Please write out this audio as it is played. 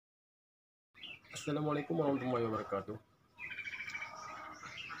Assalamualaikum warahmatullahi wabarakatuh.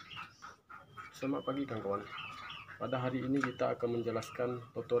 Selamat pagi kawan-kawan. Pada hari ini kita akan menjelaskan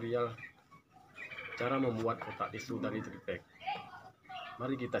tutorial cara membuat kotak tisu dari triplek.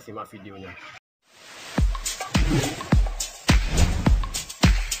 Mari kita simak videonya.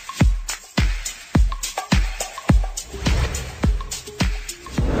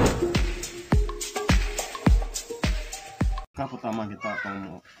 Pertama kita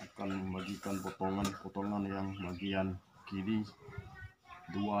akan membagikan potongan yang bagian kiri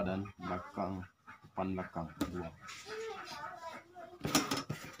 2 dan depan belakang 2.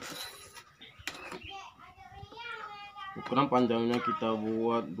 Ukuran panjangnya kita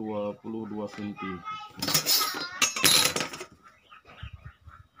buat 22 cm.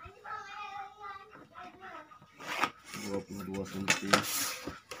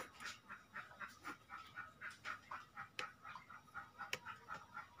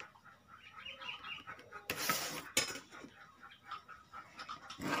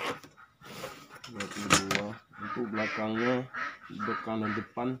 Untuk belakangnya, belakang dan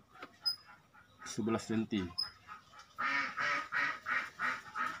depan 11 cm. 11.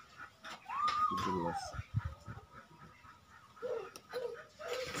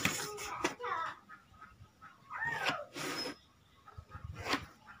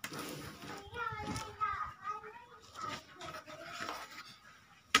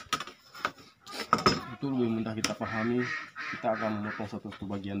 Itu lebih mudah kita pahami, kita akan memotong satu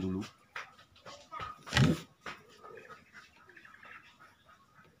bagian dulu.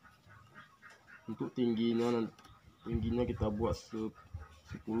 Untuk tingginya kita buat 10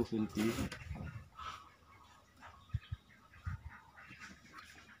 cm.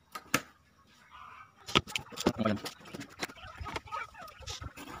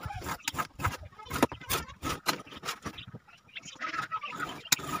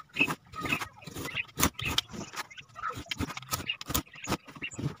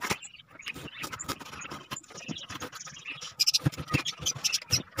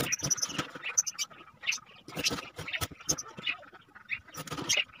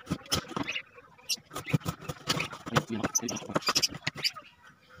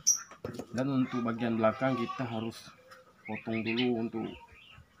 Dan untuk bagian belakang kita harus potong dulu untuk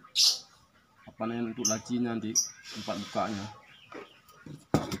untuk lacinya di tempat bukanya.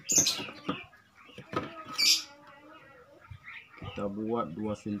 Kita buat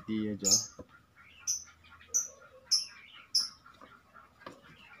 2 cm aja.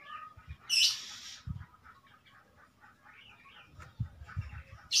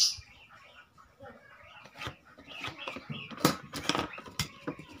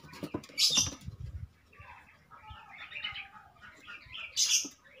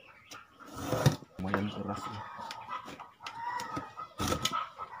 Lumayan keras ya.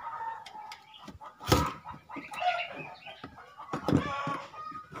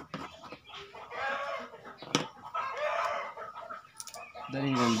 Dan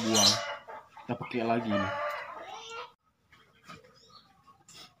ini buang, kita pakai lagi nih.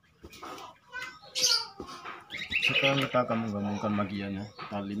 Sekarang kita akan menggabungkan bagiannya,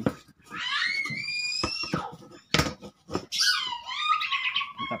 talim.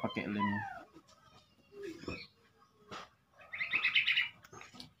 Kita pakai lem.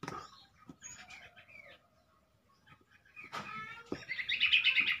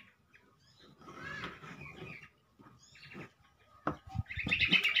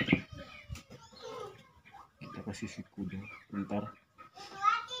 Kita kasih siku dulu, bentar.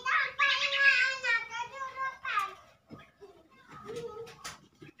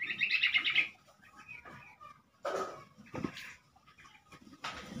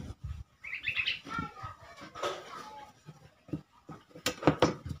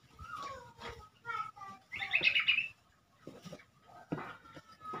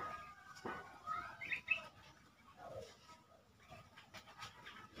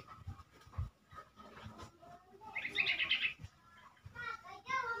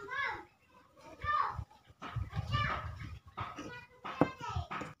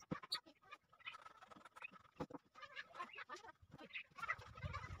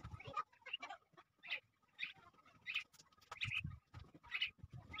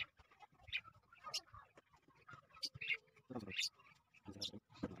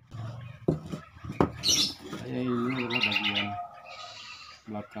 Ini adalah bagian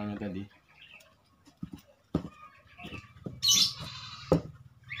belakangnya tadi.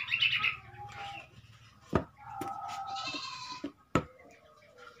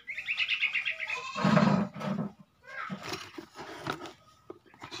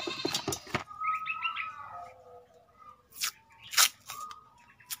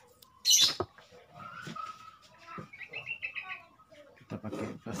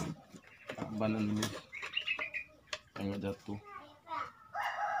 banan ini nggak jatuh.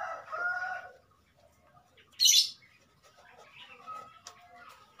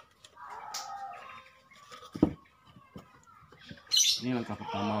 Ini langkah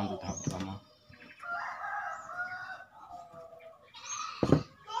pertama untuk tahap pertama.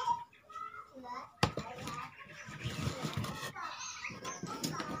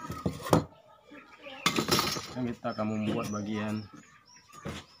 Sekarang kita akan membuat bagian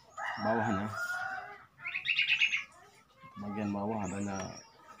bawahnya. Bagian bawah adanya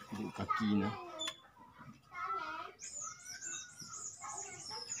di kakinya.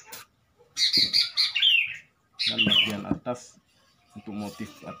 Dan bagian atas untuk motif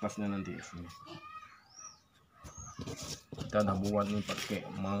atasnya nanti di sini. Kita udah buat nih pakai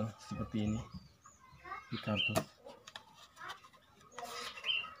mau seperti ini di kartu.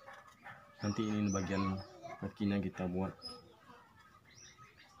 Nanti ini bagian kakinya kita buat.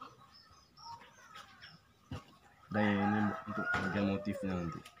 Dan ini untuk bagian motifnya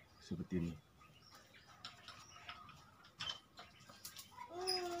nanti seperti ini.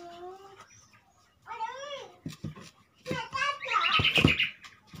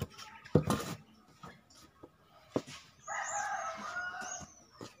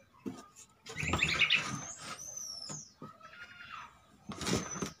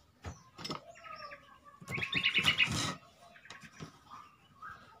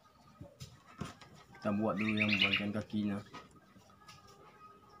 Kita buat dulu yang bagian kakinya.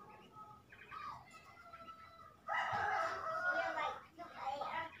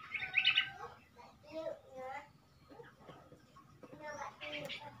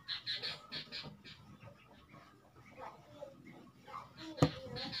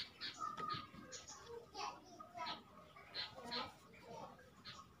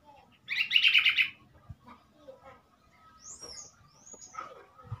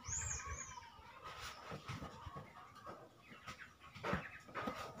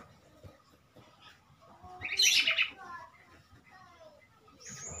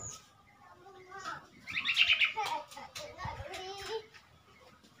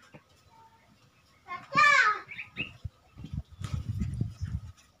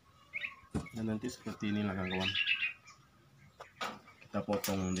 Dan nanti seperti inilah kawan-kawan, kita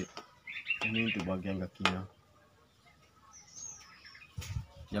potong nanti. Ini untuk bagian kakinya.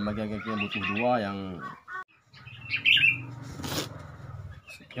 Yang bagian kakinya butuh dua. Yang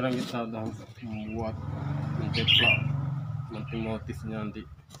sekarang kita udah membuat menceplak motifnya nanti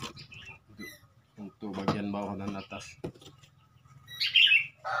untuk bagian bawah dan atas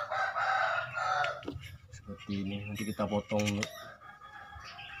seperti ini. Nanti kita potong dulu.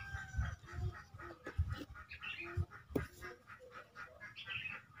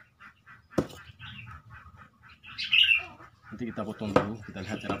 Nanti kita potong dulu, kita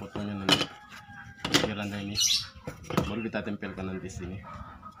lihat cara potongnya nanti. Ukirannya ini baru kita tempelkan nanti sini.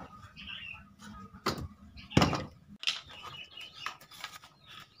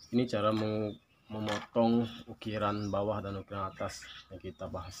 Ini cara memotong ukiran bawah dan ukiran atas yang kita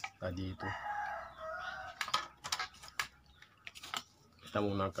bahas tadi itu. Kita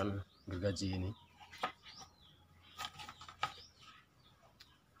menggunakan gergaji ini.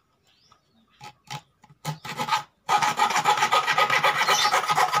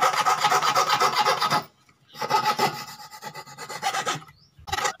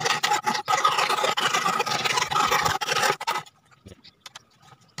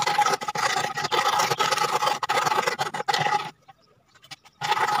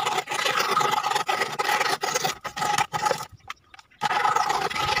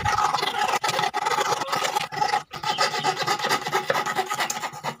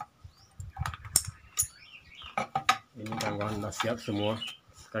 Sudah siap semua.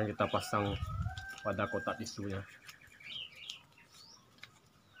 Sekarang kita pasang pada kotak tisunya.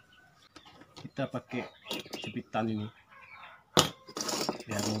 Kita pakai jepitan ini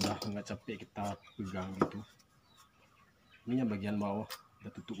biar mudah, nggak capek kita pegang gitu. Ini yang bagian bawah,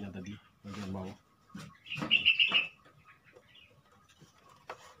 udah tutupnya tadi bagian bawah.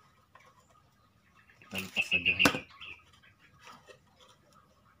 Kita lepas saja ini.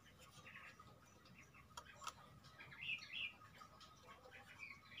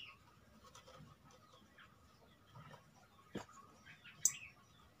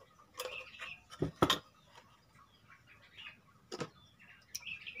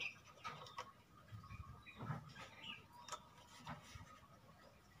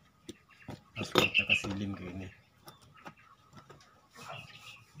 Langsung kita kasih link ke ini.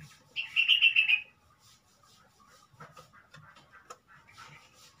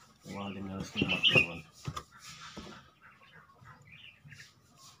 Wah, ini harus lumat kawan.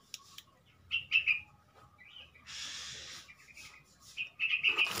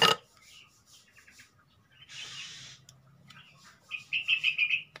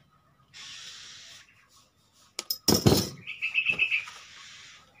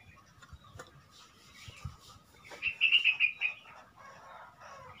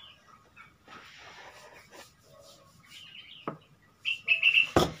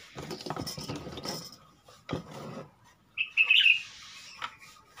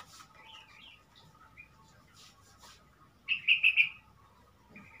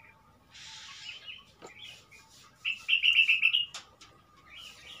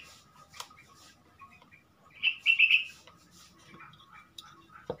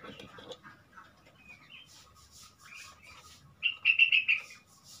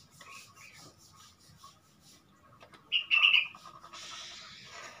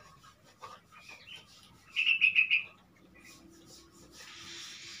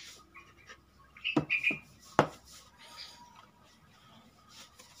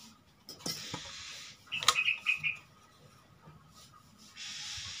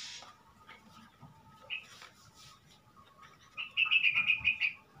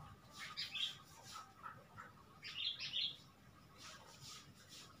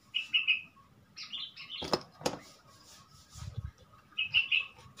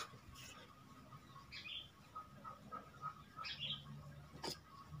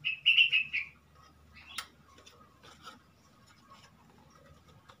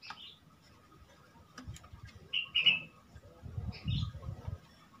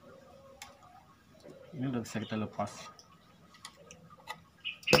 Ini udah bisa kita lepas.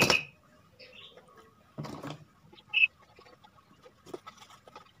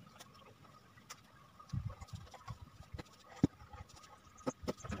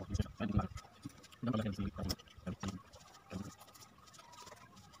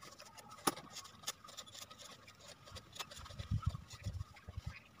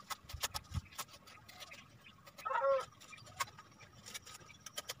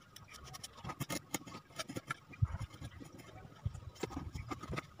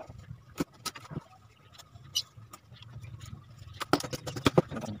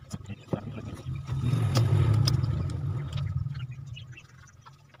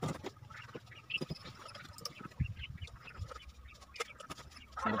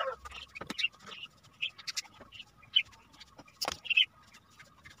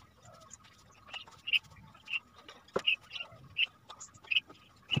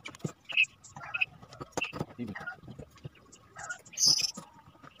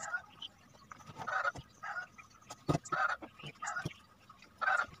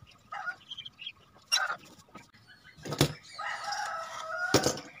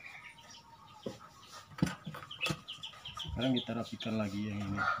 Sekarang kita rapikan lagi yang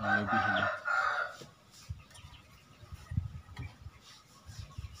ini, yang lebih ini.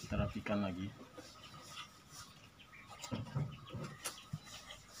 Kita rapikan lagi.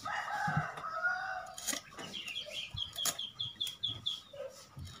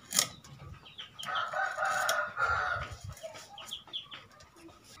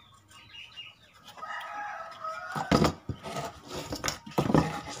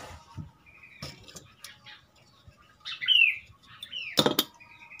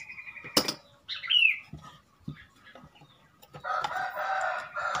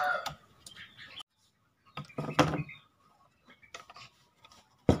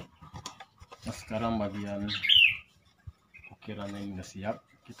 Nah, sekarang bagian ukirannya ini udah siap,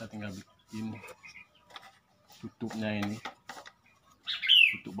 kita tinggal bikin tutupnya ini,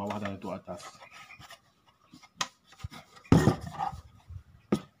 tutup bawah dan tutup atas.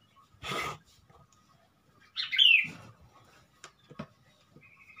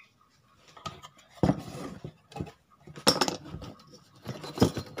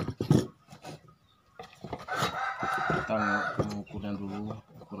 Kita mengukurnya dulu,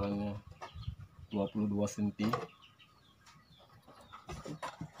 ukurannya 22 cm.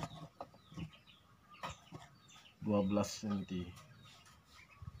 12 cm.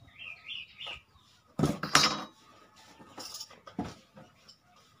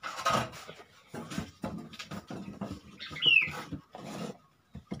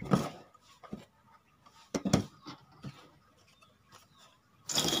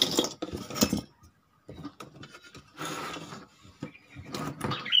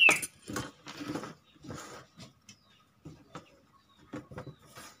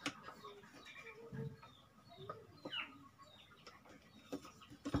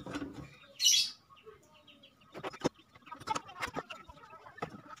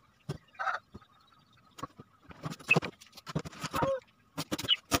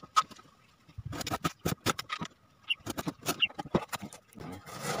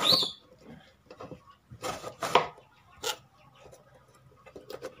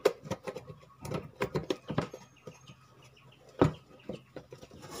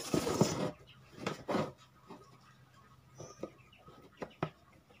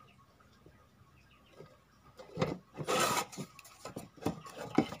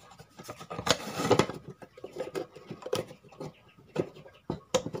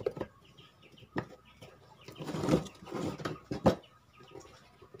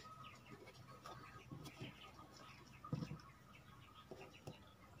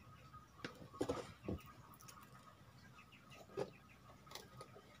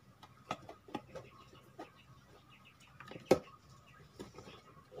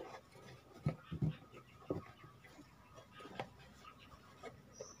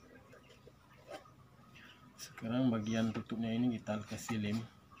 Sekarang bagian tutupnya ini kita kasih lem.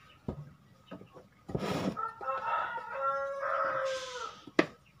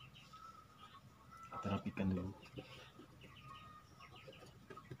 Kita rapikan dulu.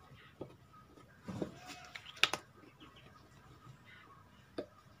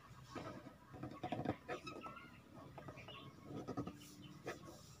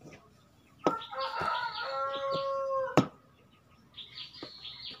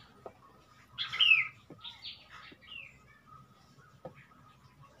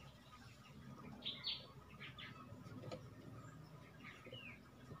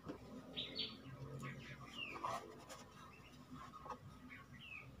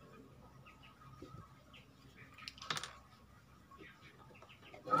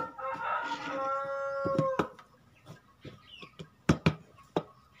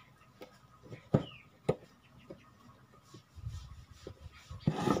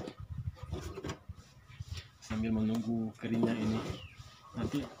 sambil menunggu keringnya ini.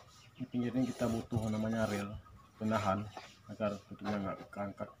 Nanti di pinggirnya kita butuh namanya rel penahan agar tutupnya nggak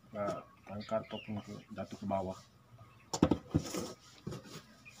angkat ataupun jatuh ke bawah.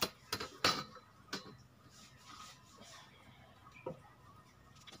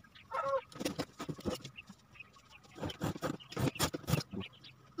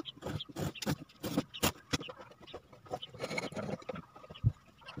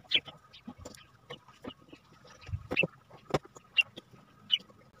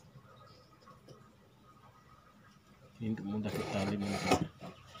 Ini untuk mudah kita lem.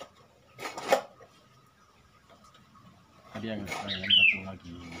 Tadi yang satu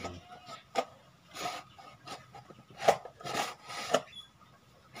lagi.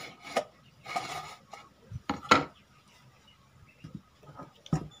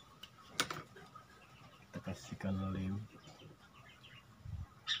 Kita kasihkan lem.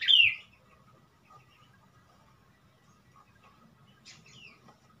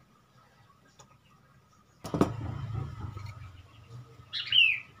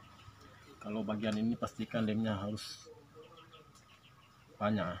 Kalau bagian ini pastikan lemnya harus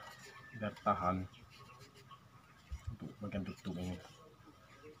banyak biar tahan untuk bagian tutup ini.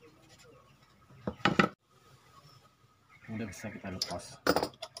 Udah bisa kita lepas.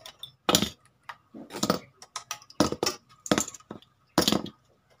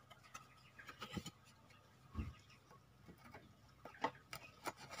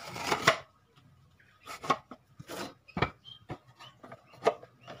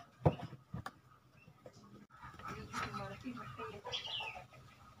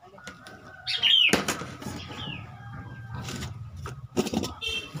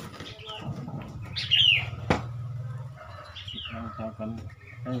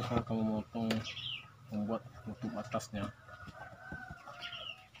 Saya akan membuat tutup atasnya.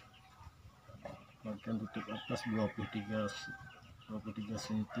 Bagian tutup atas 23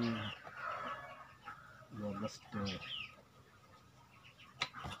 cm 12 tuh.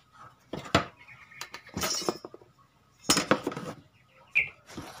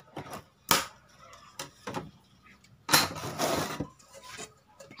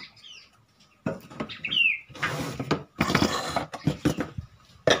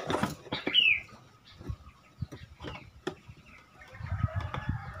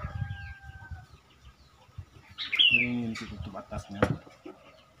 Ini untuk tutup atasnya.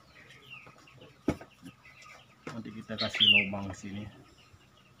 Nanti kita kasih lubang di sini.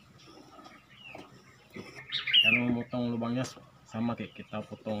 Karena memotong lubangnya sama kayak kita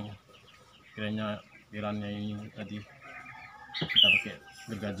potong pirannya ini tadi kita pakai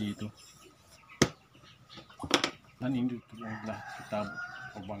gergaji itu. Dan ini tutuplah kita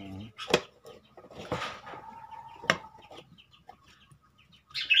lubang ini.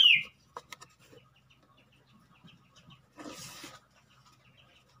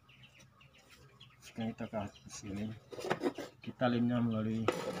 Sekarang kita ke sini, kita lemnya melalui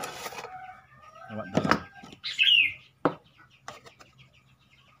lewat dalam.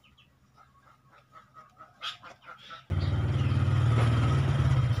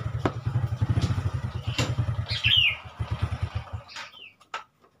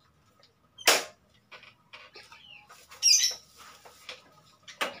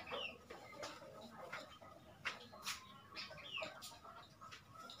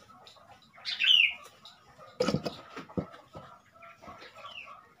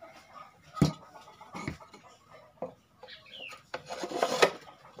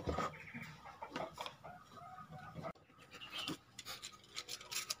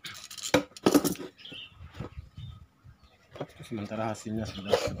 Sementara hasilnya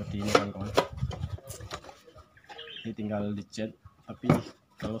sudah seperti ini kawan-kawan. Ini tinggal dicat, tapi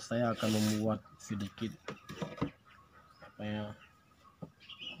kalau saya akan membuat sedikit apa ya,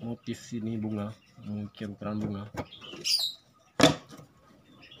 motif sini bunga, mungkin ukuran bunga.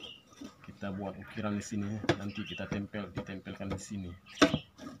 Kita buat ukiran di sini, nanti kita ditempelkan di sini.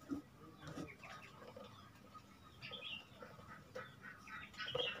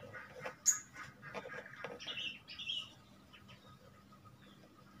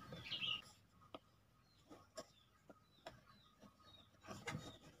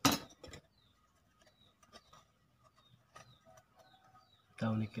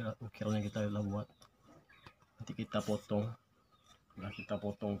 Ukirannya kita udah buat, nanti kita potong. Nah, kita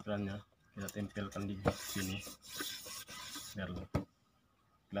potong ukirannya, kita tempelkan di sini biar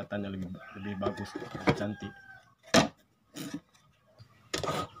kelihatannya lebih bagus, lebih cantik.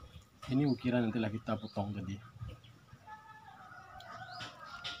 Ini ukiran yang telah kita potong tadi.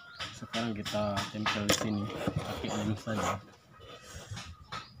 Sekarang kita tempel di sini pakai lem saja.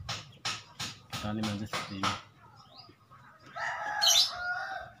 Kita lem aja seperti ini.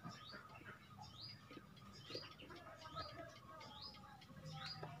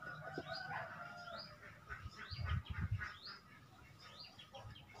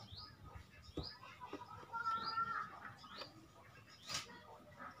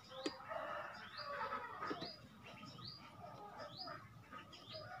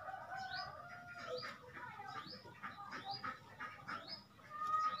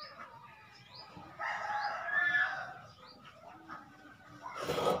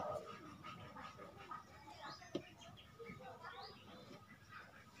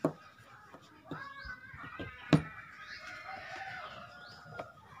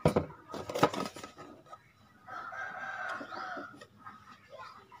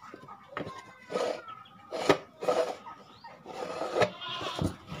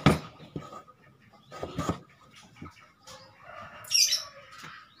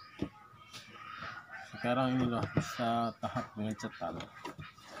 Sekarang inilah bisa tahap pengecatan.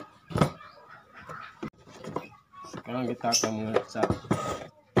 Sekarang kita akan mengecat.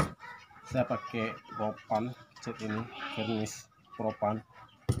 Saya pakai propan, cat ini vernis propan.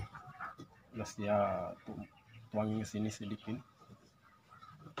 Terus ya tuangin ke sini sedikit.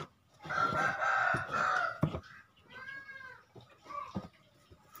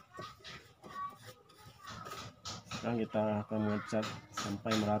 Sekarang kita akan mengecat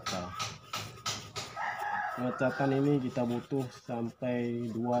sampai merata. Pengecatan ini kita butuh sampai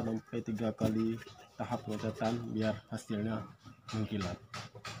 2-3 kali tahap pengecatan biar hasilnya mengkilat.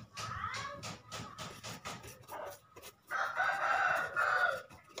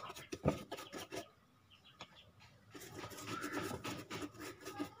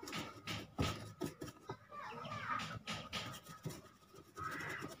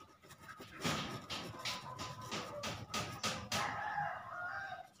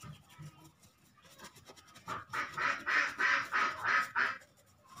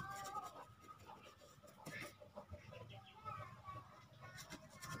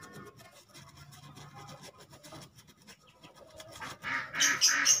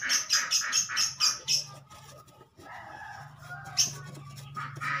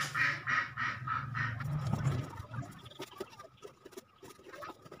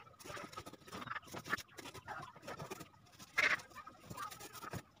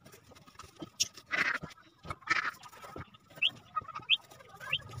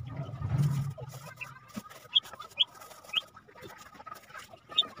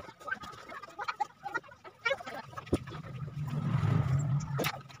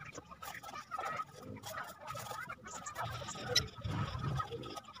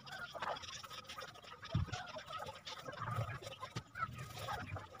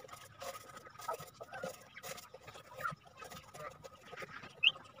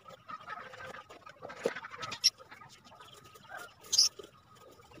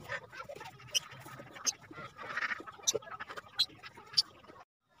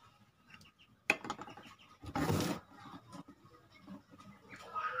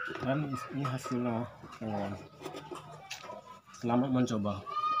 Dan ini hasilnya, kawan. Selamat mencoba.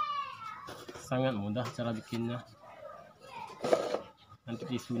 Sangat mudah cara bikinnya. Nanti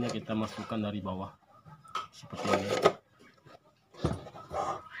tisunya kita masukkan dari bawah seperti ini.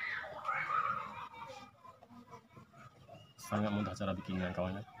 Sangat mudah cara bikinnya,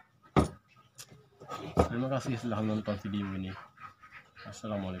 kawan. Terima kasih sudah menonton video ini.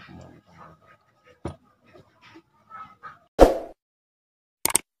 Assalamualaikum warahmatullahi wabarakatuh.